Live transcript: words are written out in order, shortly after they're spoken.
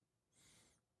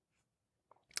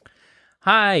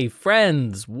Hi,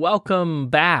 friends. Welcome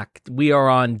back. We are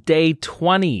on day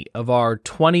 20 of our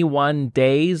 21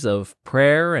 days of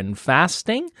prayer and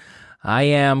fasting. I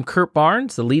am Kurt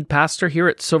Barnes, the lead pastor here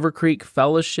at Silver Creek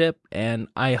Fellowship, and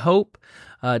I hope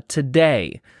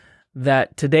today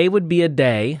would be a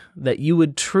day that you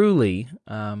would truly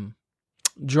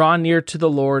draw near to the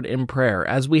Lord in prayer,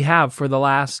 as we have for the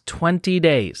last 20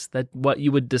 days, that what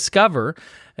you would discover,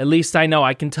 at least I know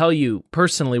I can tell you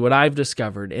personally what I've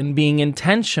discovered in being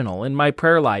intentional in my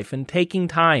prayer life and taking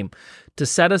time to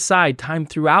set aside time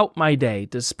throughout my day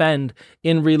to spend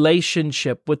in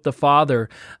relationship with the Father.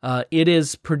 It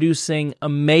is producing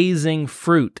amazing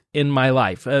fruit in my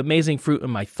life, amazing fruit in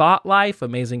my thought life,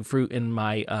 amazing fruit in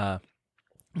my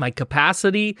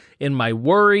capacity, in my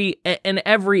worry, in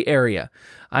every area.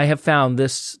 I have found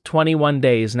this 21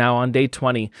 days, now on day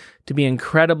 20, to be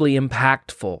incredibly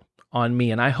impactful on me,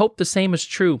 and I hope the same is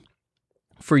true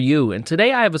for you. And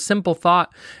today I have a simple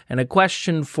thought and a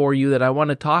question for you that I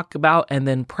want to talk about and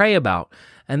then pray about,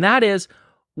 and that is,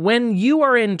 when you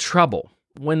are in trouble,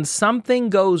 when something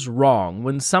goes wrong,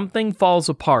 when something falls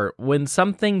apart, when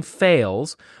something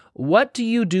fails, what do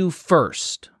you do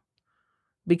first?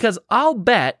 Because I'll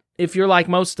bet, if you're like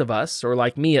most of us, or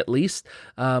like me at least,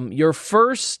 your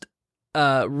first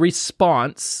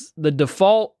response, the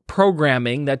default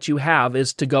programming that you have,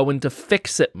 is to go into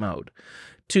fix-it mode,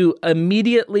 to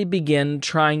immediately begin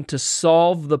trying to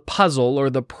solve the puzzle or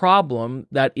the problem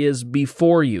that is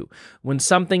before you. When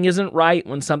something isn't right,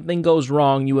 when something goes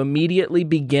wrong, you immediately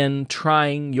begin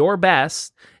trying your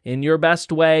best, in your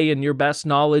best way, in your best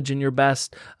knowledge, in your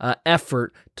best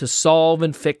effort to solve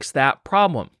and fix that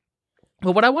problem.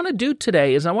 But what I want to do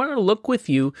today is I want to look with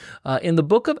you in the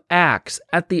book of Acts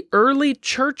at the early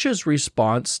church's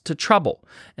response to trouble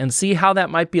and see how that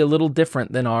might be a little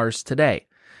different than ours today.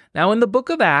 Now, in the book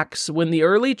of Acts, when the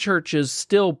early church is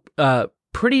still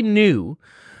pretty new,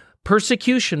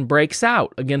 persecution breaks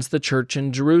out against the church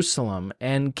in Jerusalem,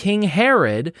 and King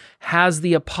Herod has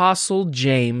the apostle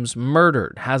James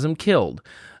murdered, has him killed.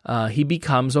 He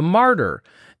becomes a martyr,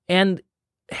 and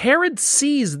Herod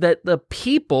sees that the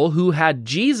people who had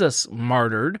Jesus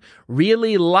martyred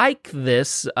really like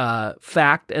this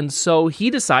fact, and so he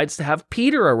decides to have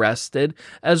Peter arrested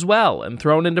as well and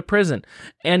thrown into prison.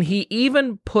 And he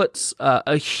even puts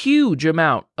a huge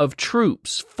amount of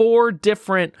troops, 4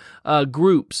 different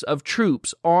groups of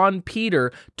troops on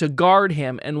Peter to guard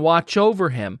him and watch over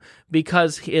him,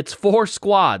 because it's 4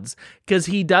 squads, because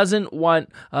he doesn't want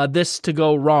this to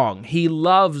go wrong. He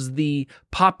loves the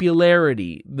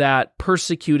popularity that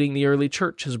persecuting the early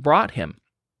church has brought him.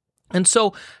 And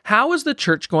so, how is the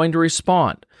church going to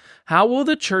respond? How will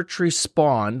the church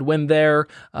respond when their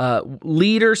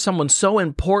leader, someone so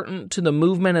important to the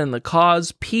movement and the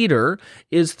cause, Peter,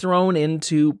 is thrown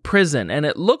into prison? And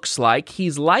it looks like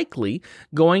he's likely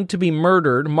going to be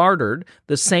martyred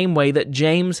the same way that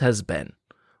James has been.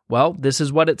 Well, this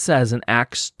is what it says in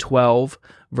Acts 12,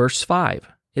 verse 5.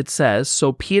 It says,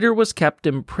 "So Peter was kept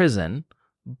in prison,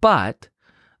 but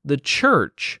the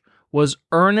church was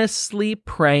earnestly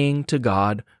praying to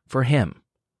God for him."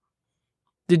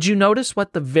 Did you notice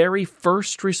what the very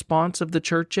first response of the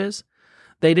church is?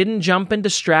 They didn't jump into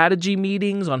strategy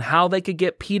meetings on how they could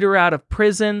get Peter out of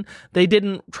prison. They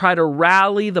didn't try to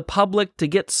rally the public to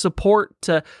get support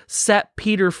to set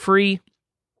Peter free.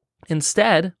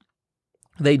 Instead,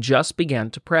 they just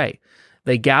began to pray.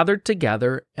 They gathered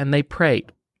together and they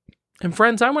prayed. And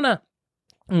friends, I want to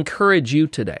encourage you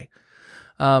today.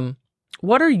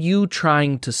 What are you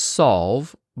trying to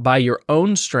solve by your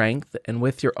own strength and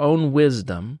with your own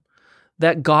wisdom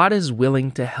that God is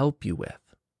willing to help you with?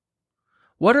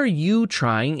 What are you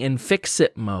trying in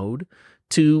fix-it mode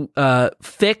to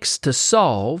fix, to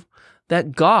solve,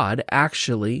 that God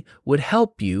actually would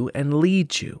help you and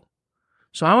lead you?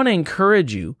 So I want to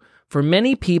encourage you. For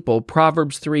many people,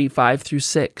 Proverbs 3, 5 through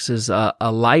 6 is a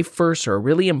life verse or a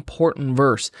really important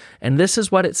verse. And this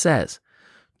is what it says: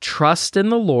 "Trust in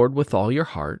the Lord with all your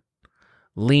heart.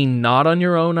 Lean not on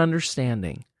your own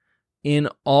understanding. In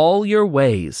all your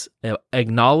ways,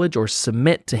 acknowledge or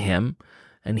submit to him,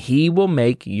 and he will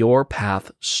make your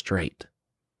path straight."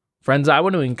 Friends, I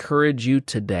want to encourage you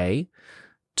today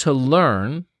to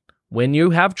learn, when you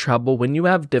have trouble, when you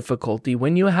have difficulty,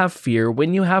 when you have fear,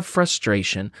 when you have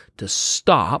frustration, to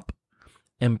stop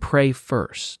and pray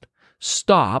first.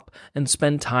 Stop and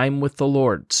spend time with the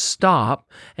Lord. Stop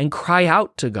and cry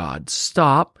out to God.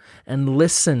 Stop and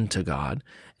listen to God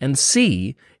and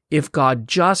see if God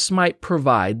just might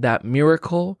provide that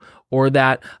miracle, or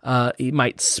that he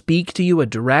might speak to you a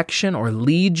direction or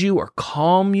lead you or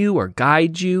calm you or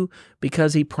guide you,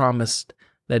 because he promised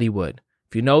that he would.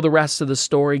 If you know the rest of the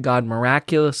story, God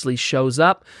miraculously shows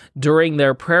up. During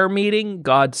their prayer meeting,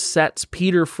 God sets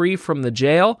Peter free from the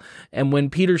jail. And when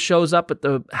Peter shows up at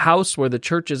the house where the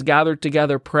church is gathered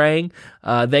together praying,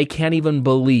 they can't even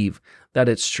believe that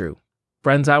it's true.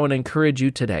 Friends, I want to encourage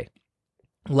you today.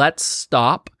 Let's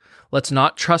stop. Let's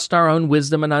not trust our own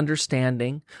wisdom and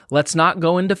understanding. Let's not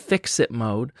go into fix-it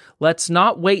mode. Let's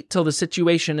not wait till the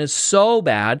situation is so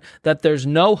bad that there's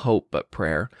no hope but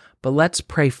prayer. But let's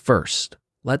pray first.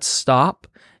 Let's stop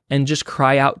and just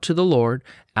cry out to the Lord,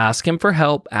 ask Him for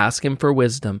help, ask Him for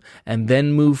wisdom, and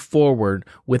then move forward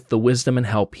with the wisdom and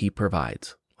help He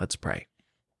provides. Let's pray.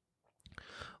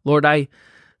 Lord, I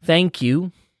thank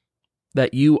You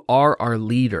that You are our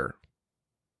leader.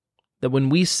 That when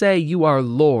we say You are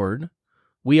Lord,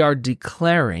 we are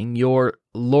declaring Your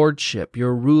lordship,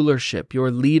 Your rulership, Your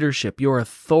leadership, Your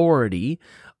authority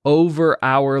over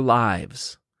our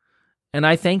lives. And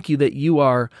I thank You that You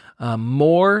are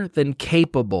more than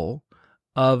capable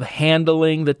of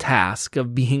handling the task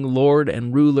of being Lord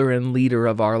and ruler and leader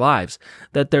of our lives.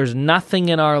 That there's nothing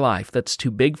in our life that's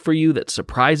too big for You, that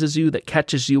surprises You, that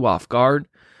catches You off guard.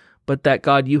 But that,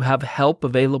 God, You have help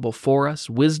available for us,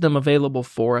 wisdom available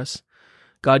for us.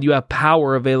 God, You have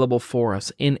power available for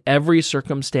us in every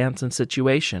circumstance and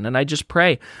situation. And I just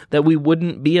pray that we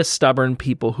wouldn't be a stubborn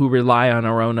people who rely on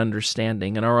our own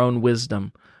understanding and our own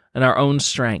wisdom and our own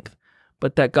strength,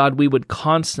 but that, God, we would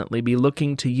constantly be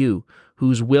looking to You,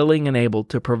 who's willing and able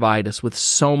to provide us with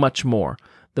so much more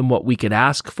than what we could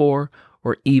ask for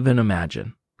or even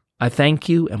imagine. I thank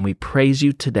You and we praise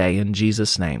You today in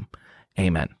Jesus' name.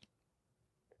 Amen.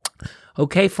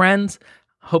 Okay, friends,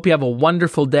 hope you have a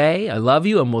wonderful day. I love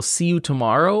you, and we'll see you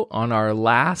tomorrow on our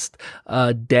last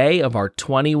day of our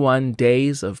 21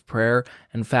 days of prayer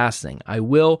and fasting. I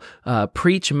will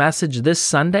preach a message this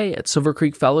Sunday at Silver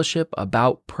Creek Fellowship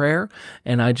about prayer,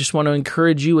 and I just want to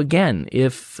encourage you again,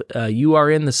 if you are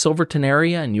in the Silverton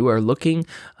area and you are looking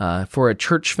for a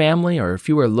church family, or if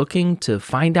you are looking to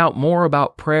find out more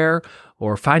about prayer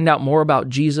or find out more about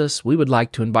Jesus, we would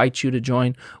like to invite you to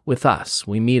join with us.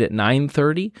 We meet at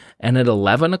 9:30 and at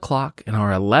 11 o'clock, and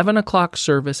our 11 o'clock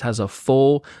service has a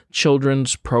full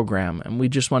children's program, and we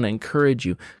just want to encourage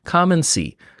you, come and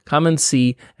see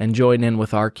and join in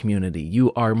with our community.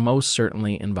 You are most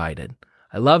certainly invited.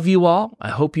 I love you all. I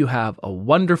hope you have a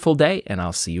wonderful day, and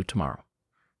I'll see you tomorrow.